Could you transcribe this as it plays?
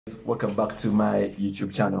Welcome back to my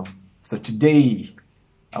YouTube channel. So today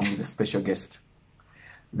I'm with a special guest,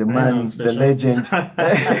 the man, the legend,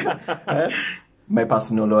 my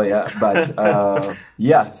personal lawyer. But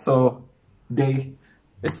yeah, so today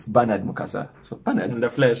it's Bernard Mukasa. So Bernard, in the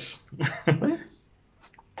flesh.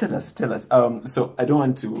 tell us. So I don't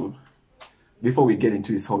want to, before we get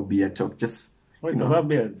into this whole beard talk, just it's about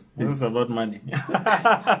beards. This is about money.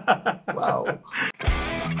 Wow.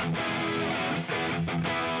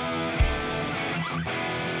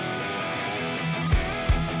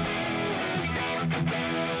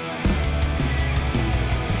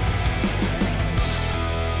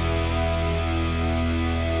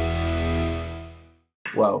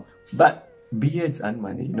 Wow, but beards and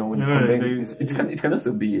money, you know, when you combine, it can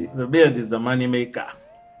also be the beard is the money maker.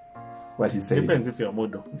 What he said. Depends if you're a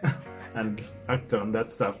model and actor on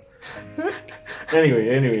that stuff. anyway,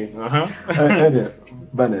 anyway,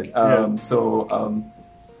 Bernard. Yes. So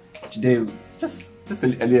today, just a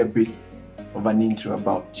little bit of an intro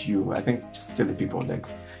about you. I think just tell the people, like,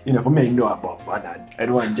 you know, for me, I know about Bernard. I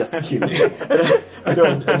don't want to just kill it. I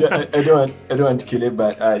don't want to kill it,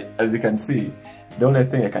 but as you can see, the only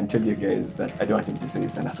thing I can tell you guys is that I don't want him to say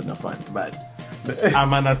he's an Arsenal fan, but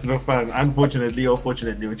I'm an Arsenal fan, unfortunately or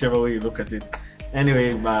fortunately, whichever way you look at it.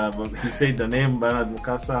 Anyway, he said the name Bernard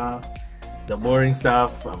Mukasa, the boring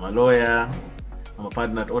stuff. I'm a lawyer. I'm a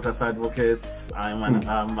partner at Otis Advocates. I'm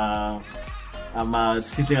a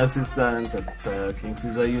teaching assistant at King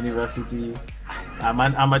Caesar University. I'm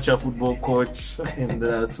an amateur football coach in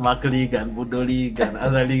the Smack League and Budo League and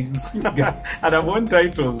other leagues. And I've won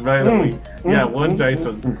titles, by the way. Yeah, won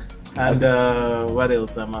titles. And what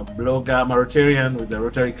else? I'm a blogger. I'm a Rotarian with the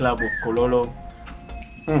Rotary Club of Kololo.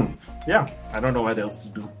 Yeah, I don't know what else to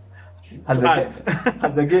do. Has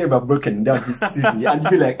the guy ever broken down his CV and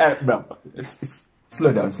be like, bro,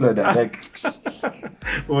 slow down, like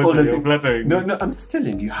all the flattering. No, I'm just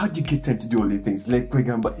telling you, how do you get time to do all these things? Like,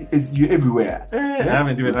 is you everywhere? I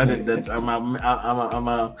haven't even added that. I'm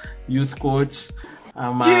a youth coach.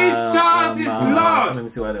 Jesus is Lord. Let me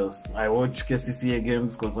see what else. I watch KCCA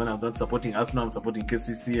games because when I'm not supporting Arsenal, I'm supporting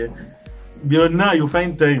KCCA. Beyond now, you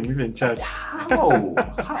find time, even church. How?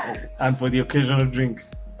 And for the occasional drink,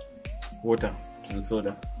 water and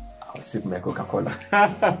soda. I'll sip my Coca-Cola.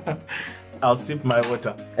 I'll sip my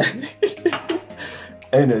water.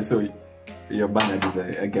 Anyway, so your Bernard is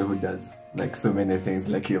a guy who does like so many things.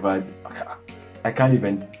 Like you've had, I can't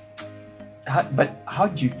even. But how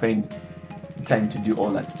do you find time to do all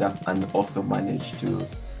that stuff and also manage to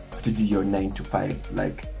do your 9 to 5?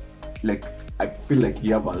 Like I feel like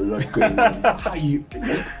you have a lot going on. How you?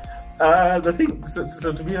 The thing.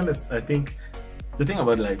 So to be honest, I think. The thing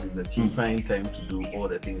about life is that you find time to do all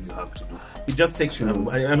the things you have to do. It just takes you.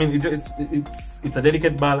 I mean, it's a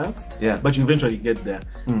delicate balance. Yeah. But you eventually get there.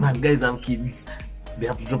 Man, guys have kids. They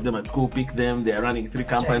have to drop them at school, pick them. They are running 3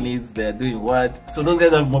 companies. They are doing what? So those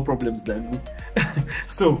guys have more problems than me.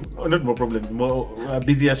 So not more problems, more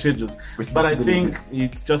busier schedules. But I think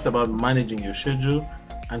it's just about managing your schedule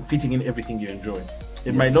and fitting in everything you enjoy.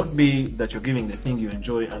 It might not be that you're giving the thing you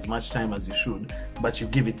enjoy as much time as you should, but you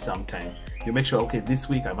give it some time. You make sure, okay, this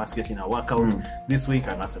week I must get in a workout. This week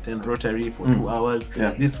I must attend Rotary for 2 hours.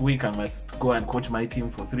 Yeah. This week I must go and coach my team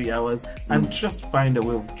for 3 hours. And just find a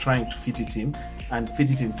way of trying to fit it in. And fit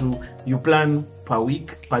it into, you plan per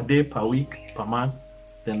week, per day, per week, per month.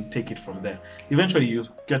 Then take it from there. Eventually you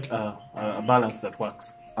get a balance that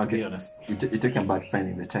works. Okay. To be honest. You're talking about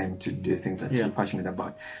finding the time to do things that you're passionate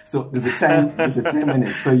about. So there's a time when I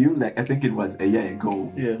saw you, like I think it was a year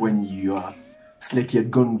ago, when you are, it's like you've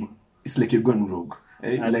gone rogue.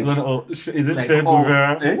 Is it Shea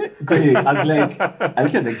Guevara? I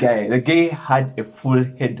looked at the guy had a full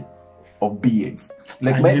head of beards.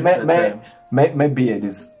 Like my beard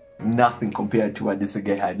is nothing compared to what this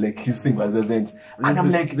guy had. Like his thing was and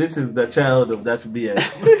I'm like, this is the child of that beard.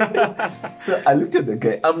 So I looked at the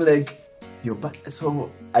guy, I'm like,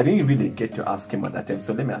 so I didn't really get to ask him at that time.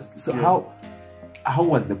 So let me ask you, so how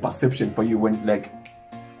was the perception for you when, like,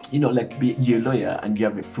 you know, like you're a lawyer and you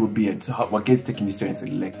have a full beard? So what gets taking you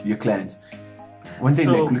seriously, like your clients? When they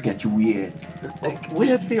like looking at you weird? Like,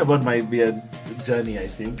 weird thing about my beard journey, I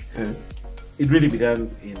think, it really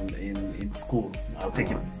began in school. I'll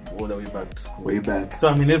take it all the way back to school. Way back. So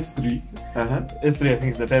I'm in S3. S3, I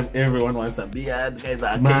think, is the time everyone wants a beard. Guys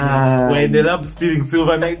are we're ended up stealing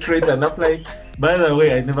silver nitrate and applying. By the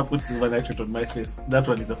way, I never put silver nitrate on my face. That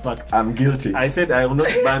one is a fact. I'm guilty. I said I will not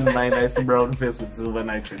burn my nice brown face with silver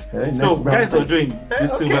nitrate. So nice guys were face. doing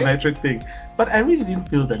this Okay. silver nitrate thing. But I really didn't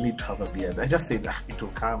feel the need to have a beard. I just said, it will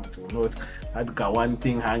come, it will not. I'd got one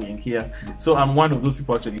thing hanging here. So I'm one of those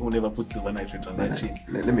people actually who never put silver nitrate on their chin.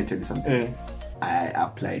 Let me tell you something. I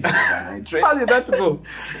applied silver nitrate. How did that go?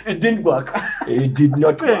 It didn't work. It did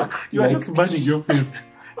not work. You are just burning your face.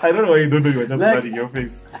 I don't know why you don't know you were just burning your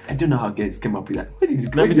face. I don't know how guys came up with that. Where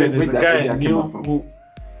did Let me tell you, there's a that guy idea I came knew up from? who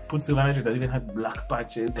put silver nitrate that even had black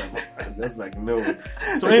patches. And I was like, no.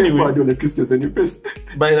 So I anyway, can't the crystals on your face.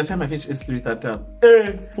 by the time I finished S3 that time,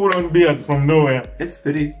 full on beard from nowhere.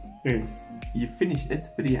 S3. Eh. You finished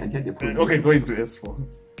S3 and you had the problem. Okay, going to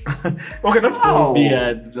S4. Okay, not full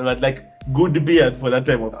beard, but like good beard for that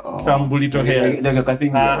time of some bulito hair. Like I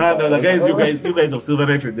think. No, the guys, you guys of silver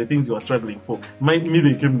nitrate, the things you were struggling for. Me,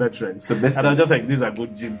 they came naturally. So best and I was just like, these are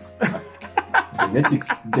good genes.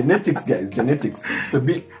 genetics, guys, genetics. So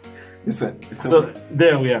be this one. So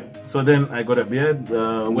there we are. So then I got a beard.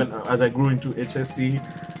 As I grew into HSC,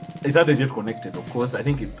 it hadn't yet connected. Of course, I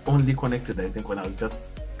think it only connected. I think when I was just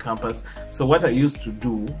campus. So what I used to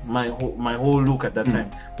do, my whole look at that time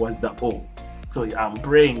was the O. So I'm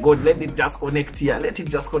praying, God, let it just connect here. Let it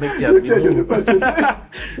just connect here.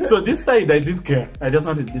 So this side I didn't care. I just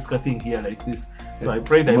wanted this thing here like this. So I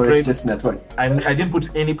prayed. Just not one. I didn't put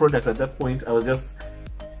any product at that point. I was just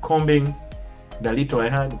combing the little I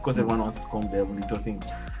had, because everyone wants to comb their little thing.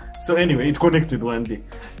 So anyway, it connected one day.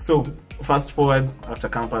 So fast forward after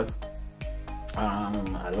campus,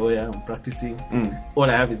 a lawyer, I'm practicing. All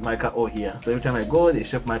I have is Micah O here. So every time I go, they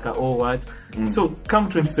shape Micah O what. So come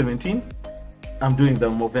 2017, I'm doing the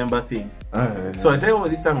Movember thing. So I say,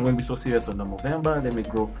 this time I'm going to be so serious on the Movember. Let me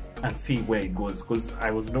grow and see where it goes. Because I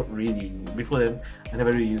was not really, before then, I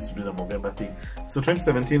never really used to do the Movember thing. So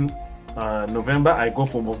 2017, November, I go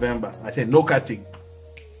for Movember. I say, no cutting.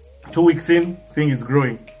 2 weeks in, thing is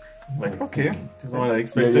growing. Like, okay, this is what I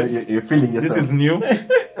expected. You're feeling yourself. This is new.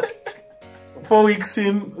 4 weeks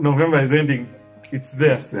in, November is ending. It's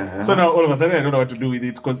there. So now all of a sudden I don't know what to do with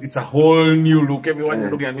it, because it's a whole new look. Everyone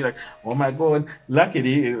is looking at me like, oh my God.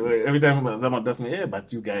 Luckily, every time someone does me,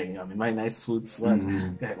 but you guy, I mean, my nice suits, what?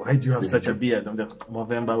 Why do you have such a beard? I'm like,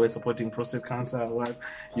 November, we're supporting prostate cancer, what?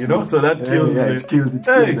 You know, so that kills it kills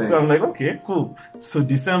So I'm like, okay, cool. So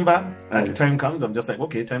December, time comes, I'm just like,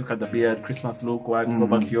 okay, time cut the beard, Christmas look, what? Go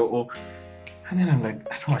back to your O. And then I'm like,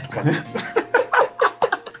 I don't want to cut it.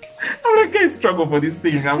 I can't struggle for this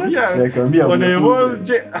thing. I'm here on a whole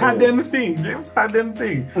James Harden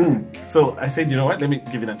thing. So I said, you know what? Let me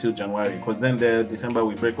give it until January, because then December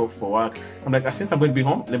we break off for work. I'm like, since I'm going to be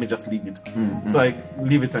home, let me just leave it. So I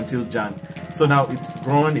leave it until Jan. So now it's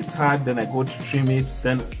grown, it's hard. Then I go to trim it.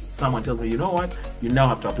 Then someone tells me, you know what? You now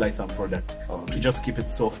have to apply some product to just keep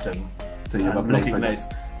it soft and looking nice.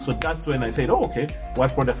 So that's when I said, oh, okay,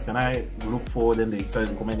 what products can I look for? Then they started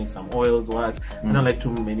recommending some oils, what? I don't like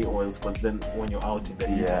too many oils, because then when you're out in the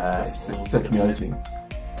heat, it's melting.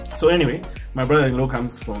 So anyway, my brother-in-law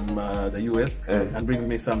comes from the US and brings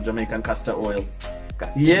me some Jamaican castor oil.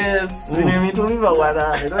 Yes, I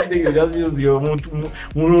don't think you just use your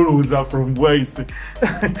mururuza from West.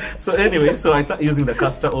 So anyway, so I start using the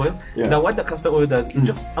castor oil. Now what the castor oil does, it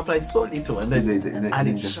just applies so little and then and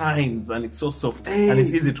it shines and it's so soft and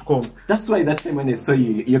it's easy to comb. That's why that time when I saw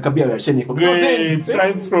you, your kabia was shining from it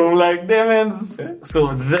shines from like diamonds.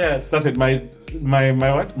 So there started my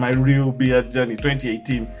real beard journey,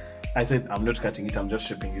 2018. I said, I'm not cutting it, I'm just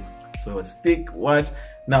shaping it. So it's thick, what?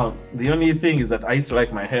 Now, the only thing is that I used to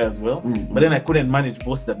like my hair as well, but then I couldn't manage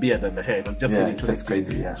both the beard and the hair. It was just that's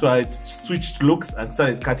crazy, So I switched looks and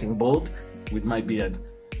started cutting bald with my beard.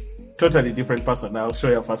 Totally different person. I'll show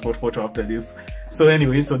you a passport photo after this. So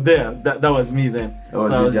anyway, so there, that was me then. So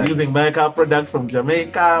I was using makeup product from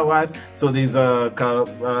Jamaica, what? So there's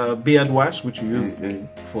a beard wash, which you use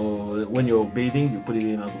for when you're bathing, you put it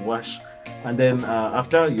in as a wash. And then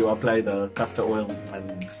after you apply the castor oil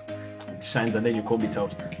and it shines, and then you comb it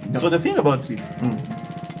out. So the thing about it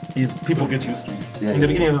is people get used to it. In the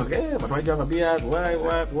beginning, I was like, hey, but why do you have a beard? Why,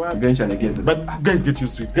 what? But guys get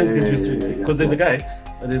used to it. Guys get used to it. Because there's a guy,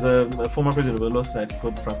 there's a former president of the law society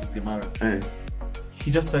called Francis Gemara. He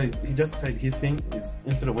just decided his thing is,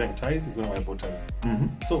 instead of wearing ties, he's going to wear bow ties.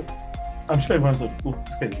 So I'm sure everyone thought, oh,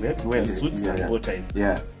 this guy is weird. He wears suits and bow ties.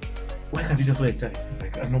 Why can't he just wear a tie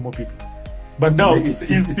like normal people? But now it's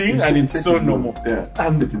his thing and it's so normal.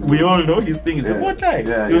 And we all know his thing is the bow tie.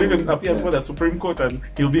 He'll even appear before the Supreme Court and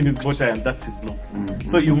he'll be in his bow tie and that's his look.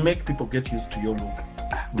 So you make people get used to your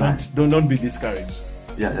look. Don't be discouraged.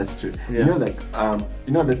 Yeah, that's true. You know, like,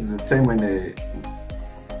 you know, there's a time when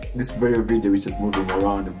this very video which is moving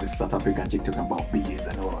around of this South African chick talking about beards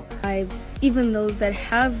and all. Even those that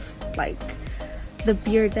have like the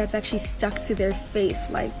beard that's actually stuck to their face,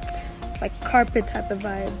 like carpet type of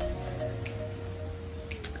vibe.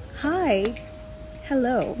 Hi,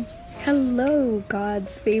 hello,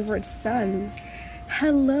 God's favorite sons.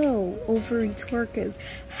 Hello, ovary twerkers.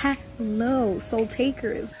 Hello, soul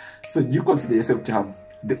takers. So do you consider yourself to have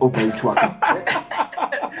the ovary twerker?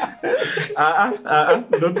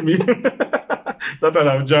 Not me. Not that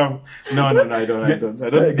I've jumped. No, I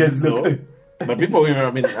don't think so. But people,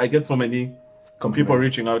 I mean, I get so many people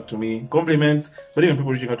reaching out to me, compliments, but even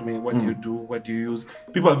people reaching out to me, what do you do? What do you use?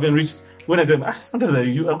 People have been reached, when I tell them, sometimes I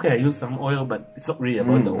use some oil, but it's not really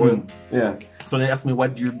about the oil. Yeah. So they ask me,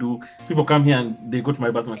 what do you do? People come here and they go to my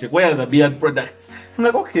bathroom and check, where are the beard products? I'm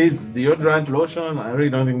like, okay, it's deodorant, lotion. I really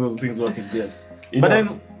don't think those things work in beard. But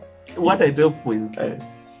then, what I tell people is,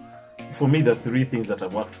 for me, the 3 things that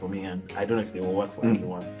have worked for me, and I don't know if they will work for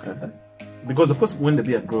everyone. Because of course, when the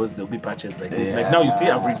beard grows, there'll be patches like this. Like now, you see,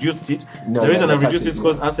 I've reduced it. The reason I've reduced it is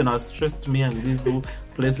because Arsenal stressed me, and these two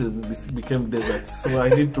places became deserts. So I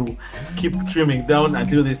need to keep trimming down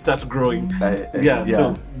until they start growing.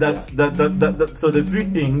 So that's that. So the 3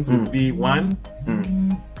 things would be 1,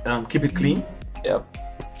 keep it clean.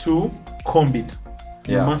 2, comb it.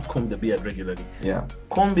 You must comb the beard regularly.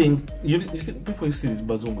 Combing, you see, people you see this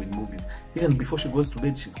Bazungu in movies. Even before she goes to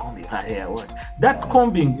bed, she's combing her hair. That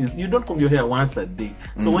combing is, you don't comb your hair once a day.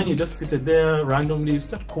 So when you just sit there randomly, you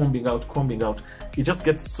start combing out. It just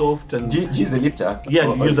gets soft and. Use a lifter.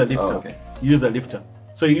 Yeah, you use a lifter. Use a lifter.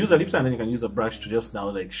 So you use a lifter and then you can use a brush to just now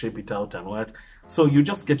like shape it out and what. So you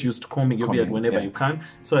just get used to combing your beard whenever you can,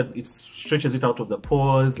 so that it stretches it out of the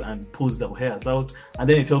pores and pulls the hairs out, and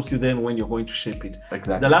then it helps you then when you're going to shape it.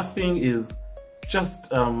 Exactly. The last thing is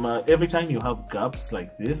just every time you have gaps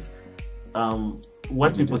like this,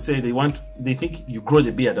 what people say they think you grow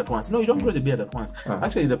the beard at once. No, you don't grow the beard at once.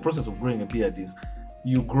 Actually, the process of growing a beard is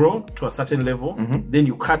you grow to a certain level, then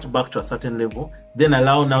you cut back to a certain level, then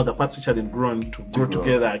allow now the parts which hadn't grown to grow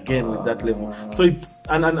together again with that level. So it's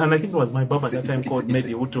and I think it was my barber at that time called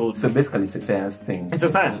Mehdi who told. So basically, it's a science thing. It's a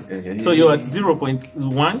science. So you're at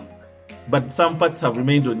 0.1, but some parts have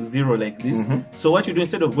remained on 0 like this. So what you do,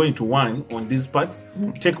 instead of going to 1 on these parts,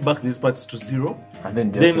 take back these parts to 0, and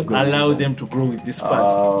then allow them to grow with this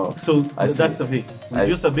part. So that's the thing.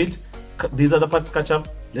 Reduce a bit. These other parts catch up,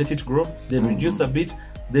 let it grow, then reduce a bit,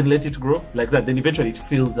 then let it grow, like that. Then eventually it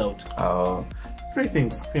fills out. 3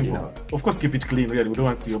 things, simple. Of course, keep it clean. Really, we don't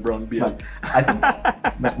want to see your brown beard. I think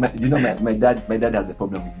my dad has a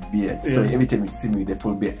problem with beard. So every time you see me with a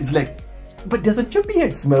full beard, it's like, but doesn't your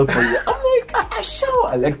beard smell for you? I'm like, I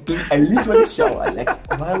shower. Like, I literally shower. Like,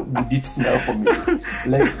 why would it smell for me?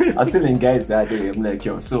 Like, I was telling guys that day, I'm like,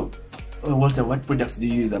 yo, so, Walter, what products do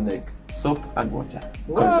you use? I'm like, soap and water.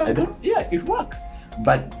 Because I don't, it works.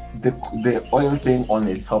 But the oil thing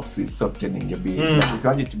only helps with softening your beard. Like, if you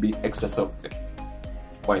want it to be extra soft,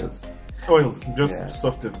 oils just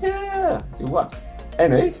soften. Yeah, it works.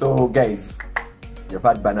 Anyway, so guys, you've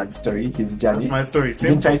had Bernard's story, his journey. That's my story. He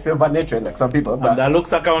didn't try silver natural like some people. But the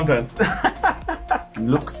looks accountant.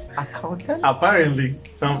 Looks accountant? Apparently,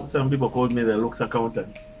 some people called me the looks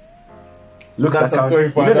accountant. Looks That's accountant.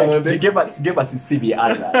 A story for another day. He gave us his CV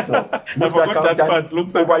answer. So looks accountant,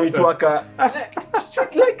 looks accountant.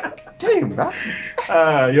 Like, damn, bro.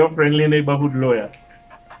 Your friendly neighborhood lawyer.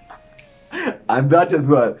 And that as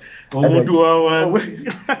well.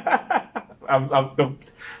 I'm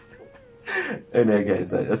stopped. Anyway, guys,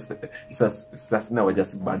 that's now we're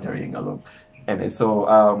just bantering along. Anyway,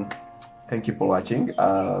 so thank you for watching.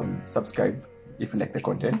 Subscribe if you like the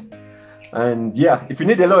content. And yeah, if you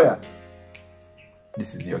need a lawyer,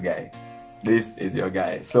 this is your guy. This is your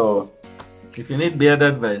guy. So if you need beard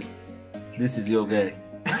advice, this is your guy.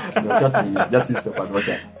 No, trust me, just use the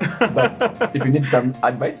water. But if you need some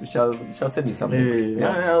advice, we shall send you some links.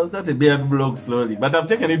 I'll start a beard blog slowly, but I've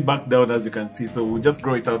taken it back down, as you can see, so we'll just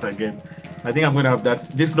grow it out again. I think I'm going to have that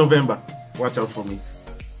this November. Watch out for me.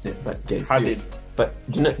 Yeah, but guys, but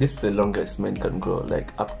do you know this is the longest men can grow,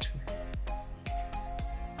 like up to.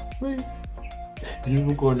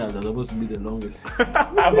 These corners are supposed to be the longest.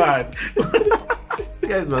 Bad. You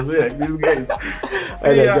guys must be like these guys.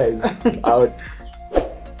 Guys, out.